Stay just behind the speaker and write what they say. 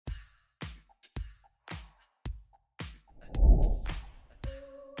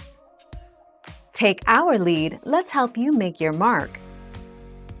Take our lead, let's help you make your mark.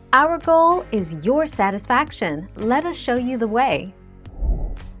 Our goal is your satisfaction. Let us show you the way.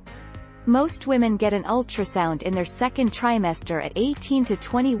 Most women get an ultrasound in their second trimester at 18 to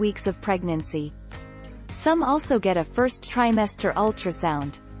 20 weeks of pregnancy. Some also get a first trimester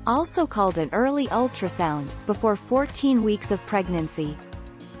ultrasound, also called an early ultrasound, before 14 weeks of pregnancy.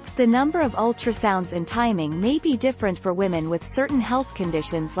 The number of ultrasounds and timing may be different for women with certain health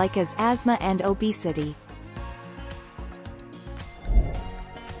conditions like as asthma and obesity.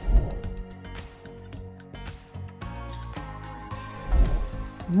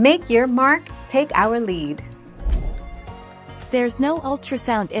 Make your mark, take our lead. There's no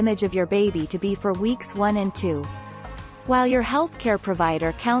ultrasound image of your baby to be for weeks 1 and 2. While your healthcare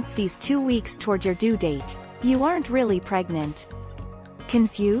provider counts these 2 weeks toward your due date, you aren't really pregnant.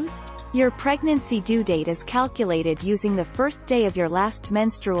 Confused? Your pregnancy due date is calculated using the first day of your last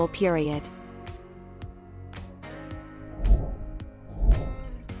menstrual period.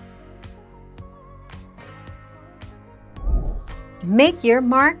 Make your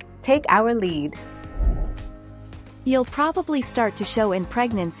mark, take our lead. You'll probably start to show in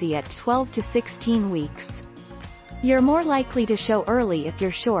pregnancy at 12 to 16 weeks. You're more likely to show early if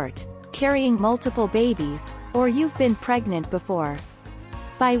you're short, carrying multiple babies, or you've been pregnant before.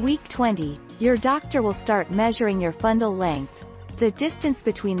 By week 20, your doctor will start measuring your fundal length, the distance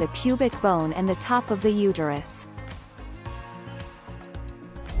between the pubic bone and the top of the uterus.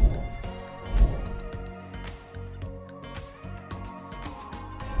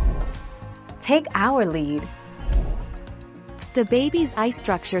 Take our lead. The baby's eye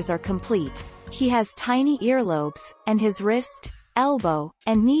structures are complete. He has tiny earlobes, and his wrist, elbow,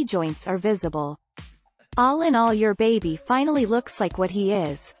 and knee joints are visible. All in all, your baby finally looks like what he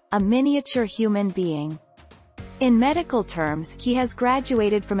is, a miniature human being. In medical terms, he has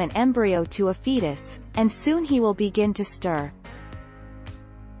graduated from an embryo to a fetus, and soon he will begin to stir.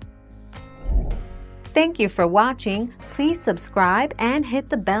 Thank you for watching. Please subscribe and hit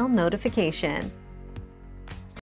the bell notification.